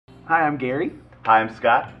Hi, I'm Gary. Hi, I'm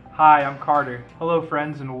Scott. Hi, I'm Carter. Hello,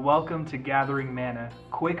 friends, and welcome to Gathering Manna,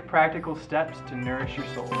 quick practical steps to nourish your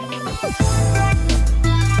soul.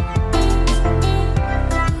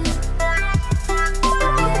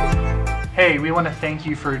 Hey, we want to thank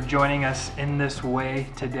you for joining us in this way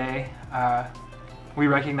today. We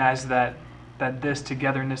recognize that this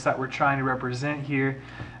togetherness that we're trying to represent here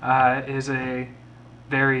is a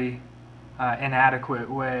very inadequate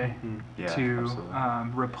way to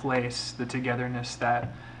replace the togetherness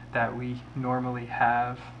that we normally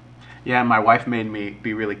have. Yeah, my wife made me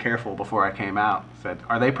be really careful before I came out. Said,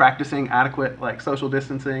 "Are they practicing adequate social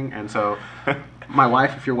distancing?" And so, my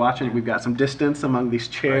wife, if you're watching, we've got some distance among these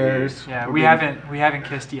chairs. Yeah, we haven't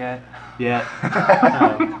kissed yet. Yeah.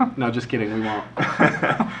 No, just kidding. We won't.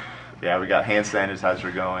 Yeah, we got hand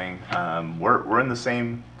sanitizer going. We're in the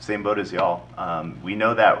same boat as y'all. We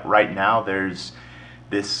know that right now there's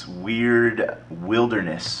this weird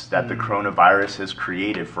wilderness that the coronavirus has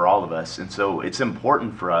created for all of us, and so it's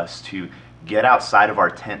important for us to get outside of our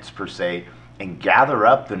tents per se and gather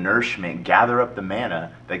up the nourishment, gather up the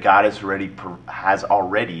manna that God has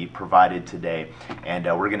already provided today. And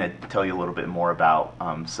we're going to tell you a little bit more about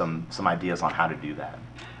some ideas on how to do that.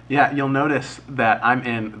 Yeah, you'll notice that I'm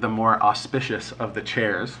in the more auspicious of the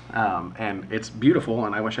chairs, and it's beautiful,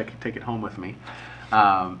 and I wish I could take it home with me.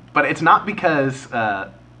 But it's not because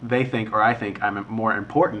they think or I think I'm more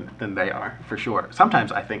important than they are, for sure.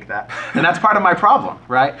 Sometimes I think that, and that's part of my problem,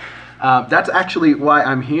 right? That's actually why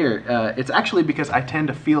I'm here. It's actually because I tend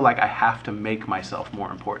to feel like I have to make myself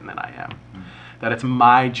more important than I am. That it's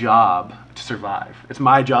my job to survive. It's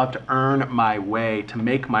my job to earn my way, to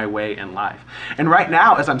make my way in life. And right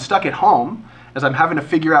now, as I'm stuck at home, as I'm having to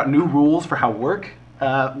figure out new rules for how work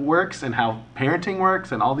works and how parenting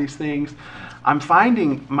works and all these things, I'm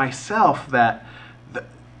finding myself that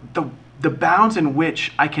the bounds in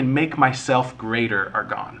which I can make myself greater are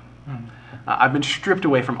gone. I've been stripped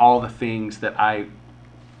away from all the things that I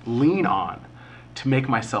lean on to make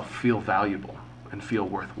myself feel valuable and feel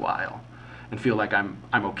worthwhile and feel like I'm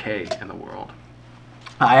okay in the world.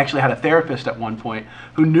 I actually had a therapist at one point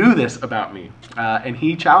who knew this about me, and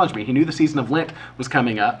he challenged me. He knew the season of Lent was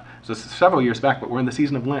coming up. So several years back, but we're in the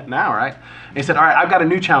season of Lent now, right? And he said, all right, I've got a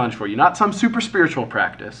new challenge for you. Not some super spiritual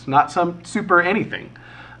practice, not some super anything,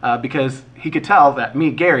 because he could tell that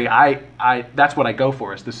me, Gary, that's what I go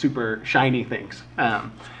for, is the super shiny things.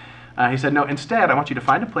 He said, no, instead, I want you to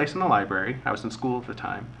find a place in the library. I was in school at the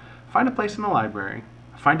time. Find a place in the library,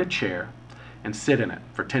 find a chair, and sit in it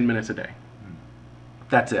for 10 minutes a day.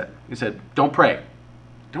 That's it. He said, don't pray.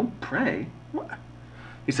 Don't pray? What?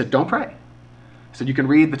 He said, don't pray. He said, you can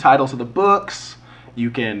read the titles of the books,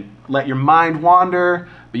 you can let your mind wander,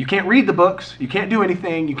 but you can't read the books, you can't do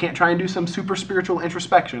anything, you can't try and do some super spiritual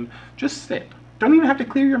introspection. Just sit. Don't even have to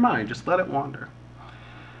clear your mind, just let it wander.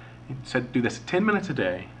 He said, do this 10 minutes a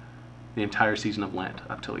day, the entire season of Lent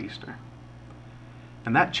up till Easter.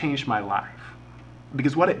 And that changed my life.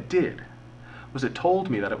 Because what it did was it told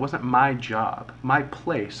me that it wasn't my job, my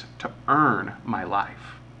place to earn my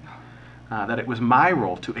life. That it was my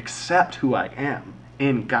role to accept who I am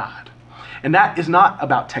in God. And that is not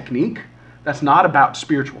about technique. That's not about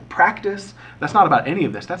spiritual practice. That's not about any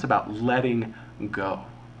of this. That's about letting go,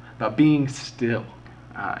 about being still.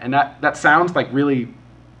 And that sounds like really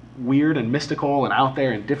weird and mystical and out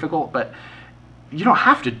there and difficult, but you don't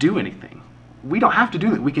have to do anything. We don't have to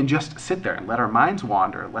do it. We can just sit there and let our minds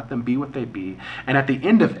wander, let them be what they be. And at the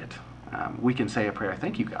end of it, we can say a prayer,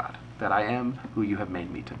 thank you, God, that I am who you have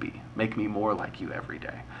made me to be. Make me more like you every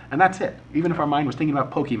day. And that's it. Even if our mind was thinking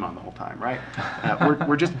about Pokemon the whole time, right?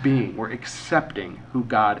 We're just being. We're accepting who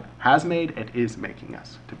God has made and is making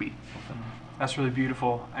us to be. That's really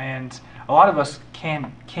beautiful. And a lot of us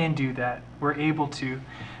can do that. We're able to.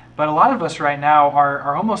 But a lot of us right now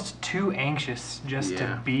are almost too anxious just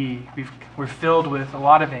to be. We're filled with a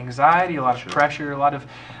lot of anxiety, a lot of pressure, a lot of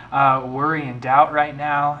worry and doubt right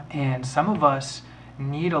now. And some of us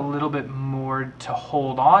need a little bit more to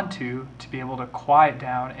hold on to be able to quiet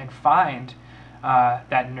down and find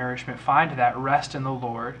that nourishment, find that rest in the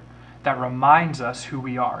Lord that reminds us who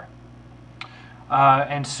we are.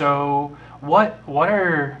 And so what's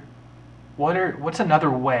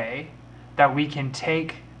another way that we can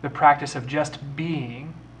take the practice of just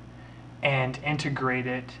being and integrate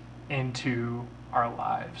it into our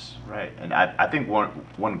lives? Right, and I think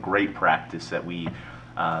one great practice that we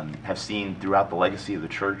have seen throughout the legacy of the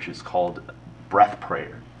church is called breath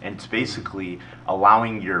prayer. And it's basically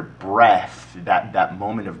allowing your breath, that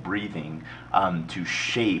moment of breathing, to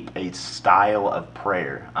shape a style of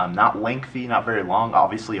prayer. Not lengthy, not very long.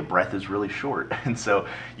 Obviously, a breath is really short. And so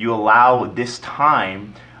you allow this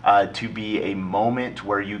time to be a moment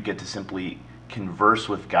where you get to simply converse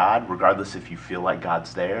with God, regardless if you feel like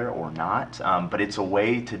God's there or not. But it's a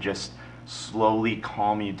way to just slowly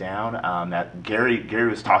calm you down. That Gary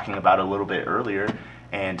was talking about a little bit earlier,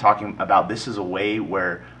 and talking about this is a way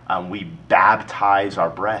where we baptize our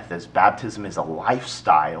breath, as baptism is a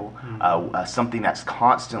lifestyle, something that's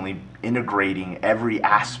constantly integrating every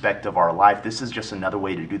aspect of our life. This is just another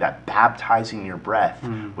way to do that, baptizing your breath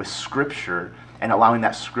with Scripture and allowing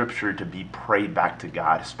that Scripture to be prayed back to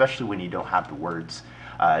God, especially when you don't have the words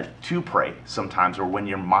to pray sometimes, or when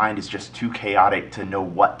your mind is just too chaotic to know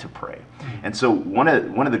what to pray. And so one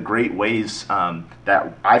of the great ways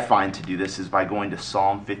that I find to do this is by going to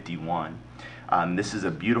Psalm 51. This is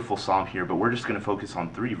a beautiful psalm here, but we're just going to focus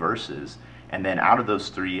on 3 verses. And then out of those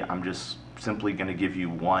 3, I'm just simply going to give you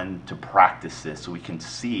one to practice this so we can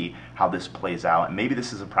see how this plays out. And maybe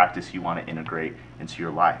this is a practice you want to integrate into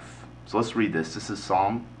your life. So let's read this. This is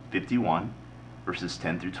Psalm 51, verses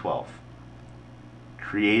 10 through 12.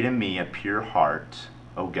 Create in me a pure heart,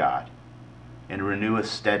 O God, and renew a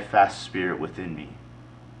steadfast spirit within me.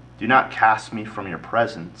 Do not cast me from your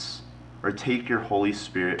presence, or take your Holy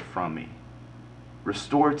Spirit from me.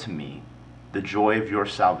 Restore to me the joy of your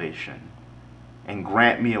salvation, and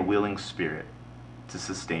grant me a willing spirit to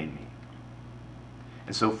sustain me.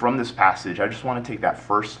 And so from this passage, I just want to take that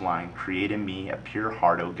first line, create in me a pure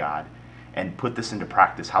heart, O God, and put this into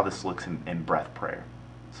practice, how this looks in breath prayer.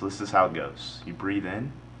 So this is how it goes. You breathe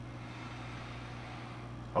in.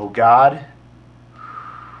 O God,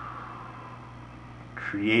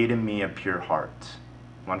 create in me a pure heart.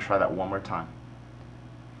 I want to try that one more time.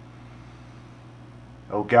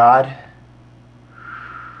 O God,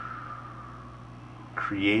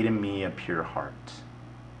 create in me a pure heart.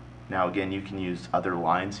 Now again, you can use other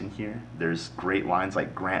lines in here. There's great lines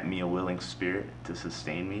like grant me a willing spirit to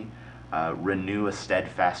sustain me, renew a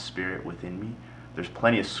steadfast spirit within me. There's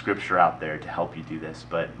plenty of scripture out there to help you do this,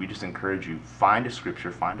 but we just encourage you, find a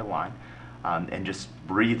scripture, find a line, and just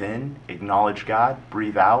breathe in, acknowledge God,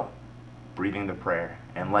 breathe out, breathing the prayer,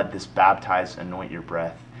 and let this baptize, anoint your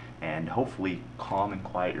breath, and hopefully calm and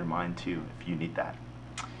quiet your mind too, if you need that.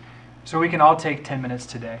 So we can all take 10 minutes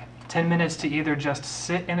today. 10 minutes to either just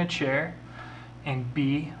sit in a chair and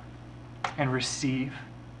be and receive,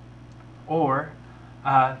 or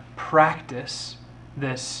practice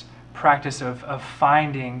this practice of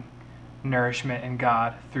finding nourishment in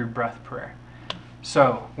God through breath prayer.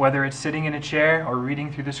 So whether it's sitting in a chair or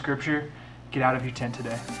reading through the scripture, get out of your tent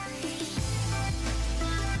today.